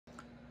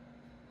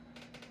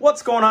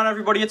What's going on,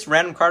 everybody? It's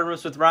Random Card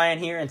Rips with Ryan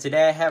here, and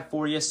today I have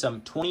for you some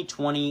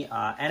 2020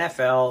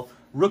 NFL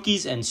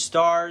rookies and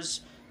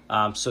stars.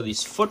 So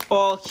these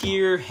football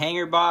here,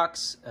 hanger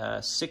box,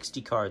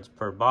 60 cards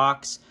per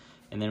box,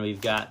 and then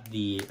we've got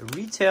the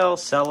retail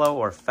Cello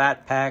or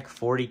fat pack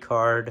 40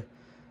 card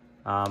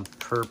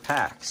per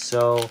pack.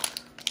 So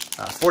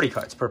 40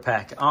 cards per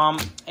pack.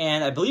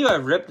 And I believe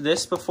I've ripped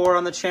this before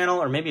on the channel,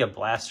 or maybe a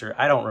blaster.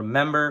 I don't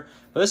remember,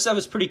 but this stuff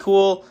is pretty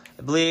cool.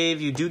 I believe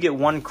you do get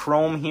one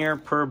chrome here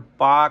per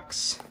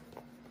box.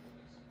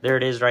 There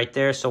it is right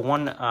there. So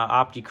one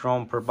Opti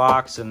Chrome per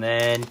box, and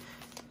then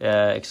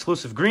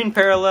exclusive green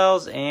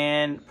parallels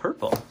and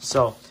purple.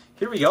 So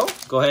here we go.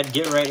 Go ahead and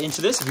get right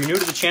into this. If you're new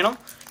to the channel,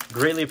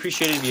 greatly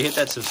appreciate it if you hit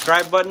that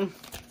subscribe button.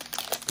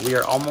 We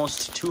are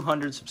almost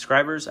 200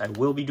 subscribers. I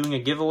will be doing a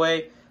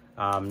giveaway.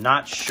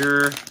 Not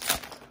sure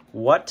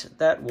what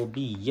that will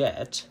be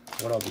yet,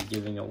 what I'll be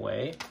giving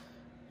away.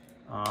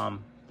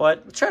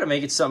 But we'll try to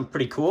make it something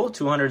pretty cool.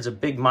 200 is a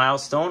big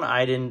milestone.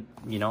 I didn't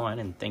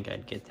think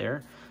I'd get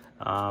there.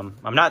 I'm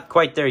not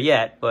quite there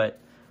yet, but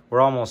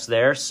we're almost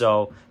there.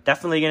 So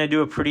definitely going to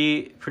do a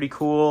pretty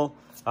cool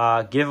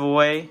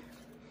giveaway.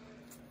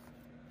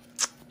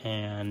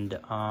 And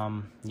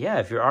yeah,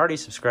 if you're already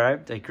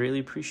subscribed, I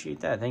greatly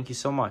appreciate that. Thank you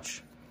so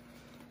much.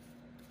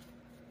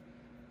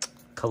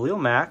 Khalil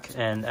Mack,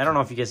 and I don't know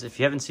if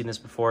you haven't seen this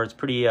before, it's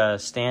pretty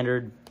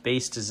standard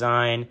base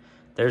design.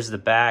 There's the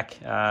back.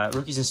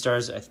 Rookies and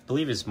Stars, I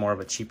believe, is more of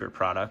a cheaper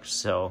product.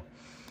 So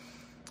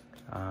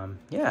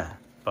yeah,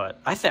 but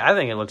I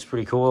think it looks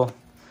pretty cool.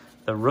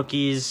 The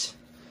rookies,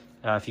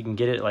 if you can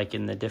get it like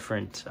in the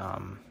different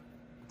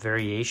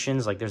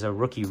variations, like there's a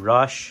rookie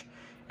rush,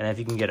 and if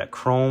you can get a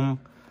chrome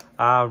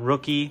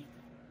rookie,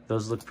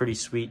 those look pretty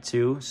sweet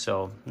too.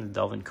 So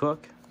Delvin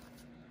Cook.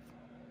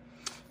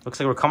 Looks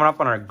like we're coming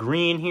up on our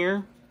green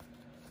here.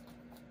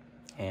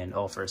 And,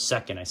 oh, for a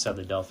second, I saw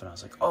the Dolphin. I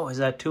was like, oh, is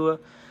that Tua?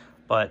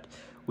 But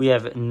we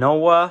have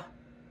Noah.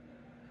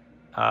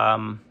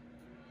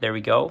 There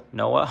we go,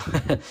 Noah.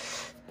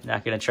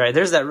 Not going to try it.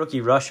 There's that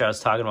rookie rush I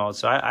was talking about.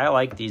 So I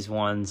like these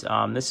ones.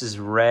 This is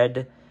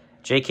red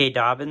J.K.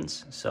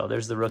 Dobbins. So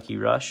there's the rookie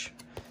rush.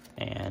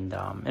 And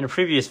in a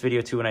previous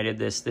video, too, when I did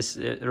this,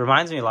 it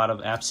reminds me a lot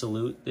of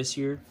Absolute this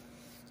year.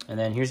 And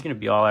then here's going to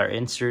be all our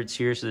inserts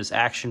here. So this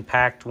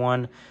action-packed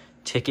one,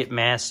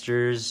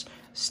 Ticketmasters,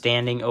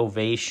 Standing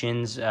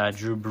Ovations,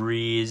 Drew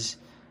Brees,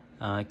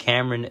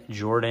 Cameron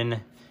Jordan.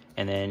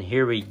 And then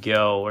here we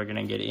go. We're going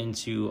to get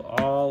into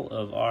all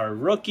of our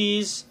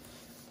rookies.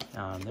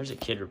 There's a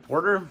kid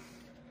reporter.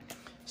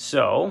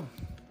 So,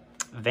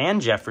 Van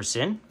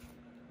Jefferson,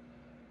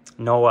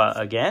 Noah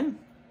again,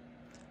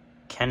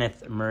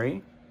 Kenneth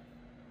Murray.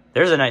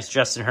 There's a nice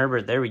Justin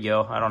Herbert. There we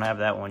go. I don't have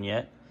that one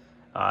yet.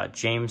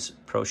 James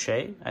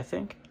Prochet, I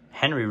think.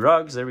 Henry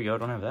Ruggs, there we go.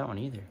 Don't have that one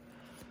either.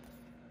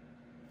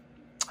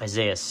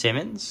 Isaiah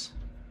Simmons.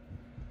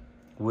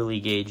 Willie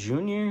Gay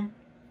Jr.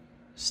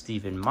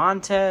 Steven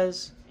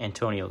Montez.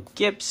 Antonio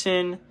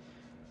Gibson.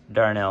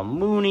 Darnell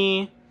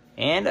Mooney.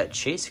 And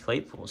Chase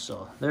Claypool.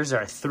 So there's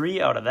our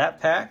 3 out of that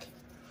pack.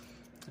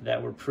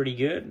 That were pretty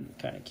good.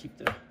 Kind of keep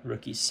the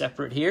rookies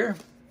separate here.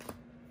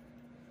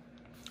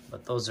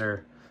 But those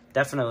are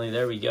definitely,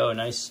 there we go.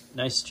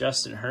 Nice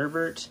Justin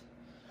Herbert.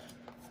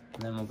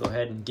 And then we'll go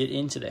ahead and get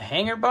into the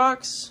hanger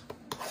box.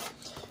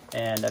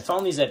 And I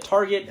found these at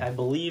Target. I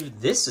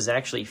believe this is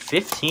actually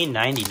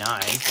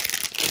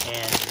 $15.99.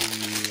 And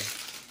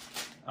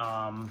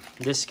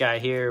the this guy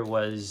here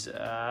was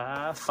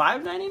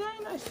 $5.99,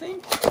 I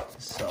think.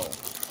 So,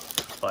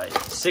 but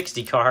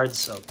 60 cards,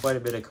 so quite a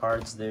bit of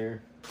cards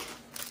there.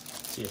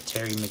 See a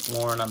Terry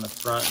McLaurin on the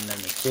front, and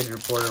then the kid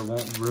reporter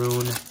won't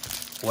ruin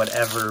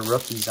whatever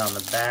rookies on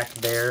the back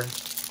there.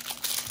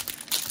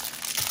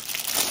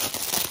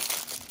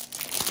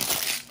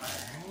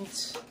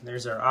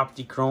 There's our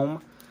Opti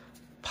Chrome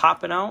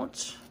popping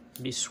out.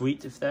 It'd be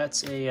sweet if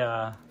that's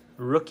a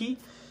rookie.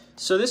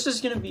 So this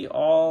is going to be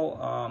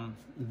all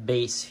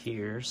base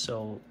here.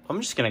 So I'm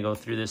just going to go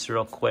through this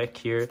real quick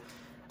here.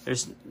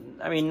 There's,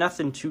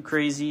 nothing too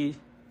crazy.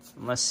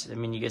 Unless,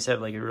 you guys have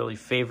like a really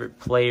favorite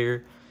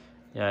player.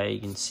 Yeah,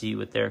 you can see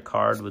what their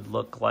card would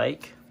look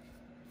like.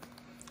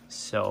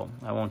 So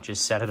I won't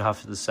just set it off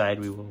to the side.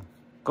 We will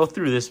go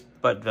through this,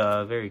 but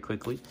very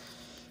quickly.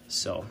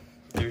 So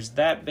there's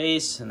that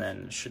base, and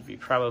then should be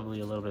probably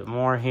a little bit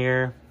more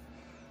here.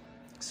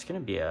 It's going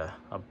to be a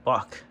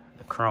buck,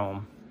 the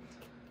chrome.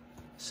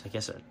 So I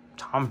guess a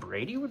Tom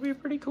Brady would be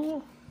pretty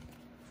cool.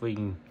 If we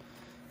can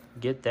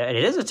get that.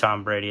 It is a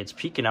Tom Brady. It's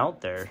peeking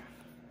out there.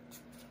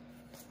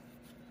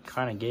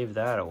 Kind of gave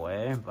that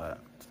away, but...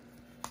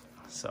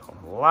 So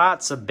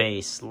lots of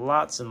base.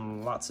 Lots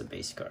and lots of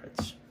base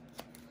cards.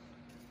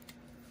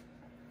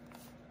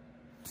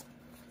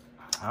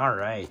 All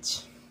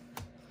right.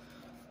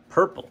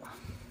 Purple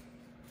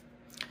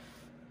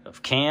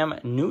of Cam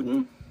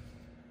Newton,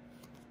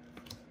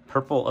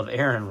 purple of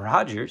Aaron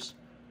Rodgers,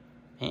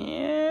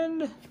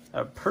 and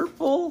a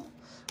purple,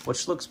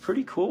 which looks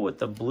pretty cool with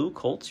the blue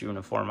Colts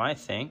uniform, I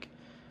think.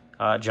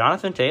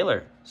 Jonathan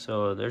Taylor.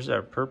 So there's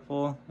our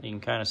purple. You can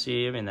kind of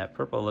see, I mean, that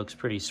purple looks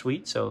pretty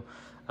sweet. So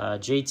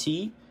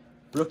JT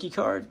rookie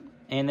card.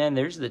 And then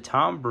there's the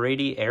Tom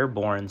Brady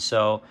Airborne.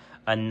 So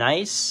a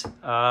nice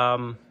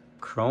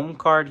chrome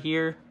card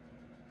here.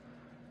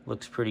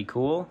 Looks pretty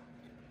cool.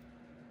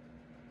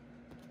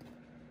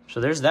 So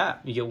there's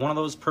that. You get one of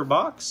those per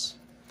box.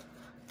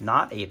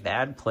 Not a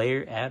bad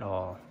player at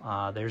all.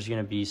 There's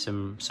going to be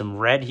some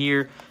red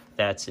here.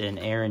 That's in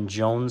Aaron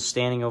Jones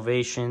standing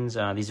ovations.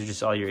 These are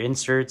just all your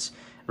inserts.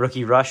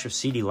 Rookie rush of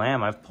CeeDee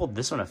Lamb. I've pulled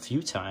this one a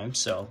few times,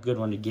 so good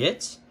one to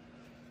get.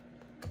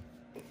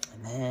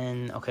 And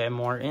then, okay,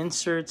 more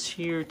inserts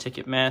here.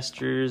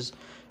 Ticketmasters,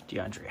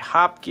 DeAndre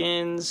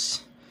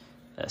Hopkins.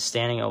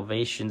 Standing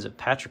ovations of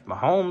Patrick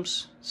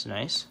Mahomes. It's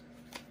nice.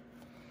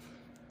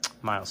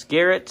 Myles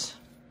Garrett.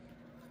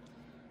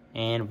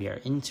 And we are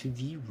into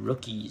the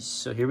rookies.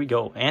 So here we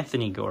go.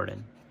 Anthony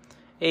Gordon.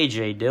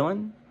 A.J.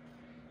 Dillon.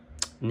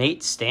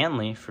 Nate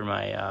Stanley for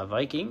my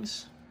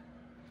Vikings.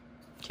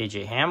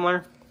 KJ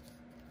Hamler.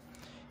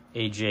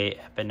 AJ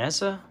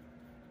Epinesa.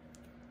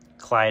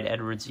 Clyde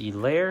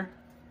Edwards-Helaire.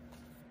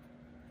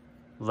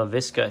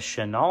 Laviska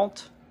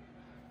Shenault.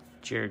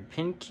 Jared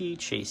Pinkey.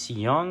 Chase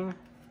Young.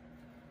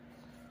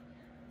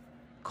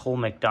 Cole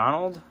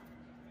McDonald.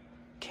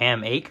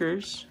 Cam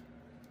Akers.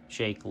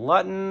 Jake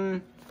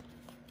Luton.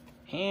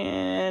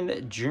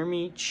 And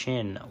Jeremy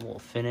Chin will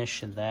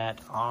finish that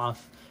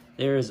off.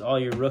 There's all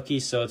your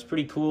rookies, so it's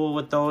pretty cool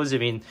with those. I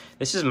mean,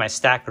 this is my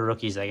stack of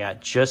rookies I got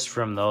just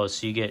from those,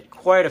 so you get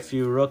quite a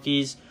few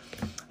rookies.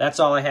 That's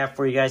all I have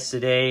for you guys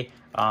today.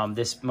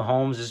 This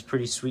Mahomes is a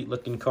pretty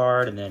sweet-looking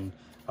card, and then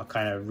I'll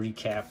kind of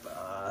recap.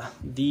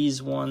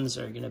 These ones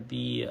are going to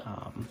be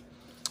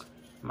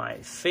my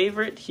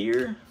favorite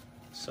here,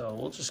 so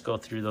we'll just go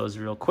through those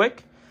real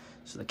quick.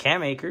 So the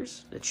Cam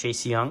Akers, the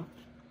Chase Young,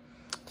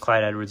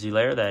 Clyde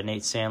Edwards-Helaire, that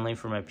Nate Stanley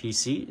for my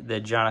PC,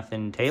 the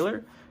Jonathan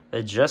Taylor,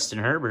 the Justin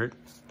Herbert,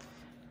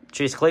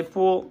 Chase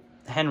Claypool,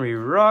 Henry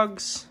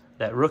Ruggs,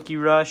 that rookie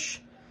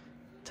rush,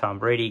 Tom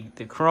Brady,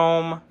 the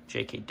Chrome,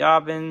 J.K.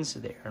 Dobbins,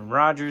 the Aaron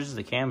Rodgers,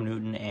 the Cam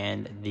Newton,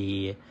 and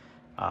the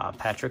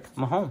Patrick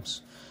Mahomes.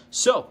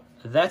 So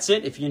that's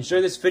it. If you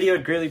enjoyed this video,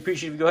 I'd greatly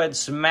appreciate if you go ahead and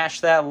smash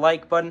that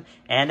like button.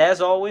 And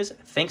as always,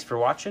 thanks for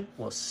watching.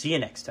 We'll see you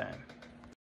next time.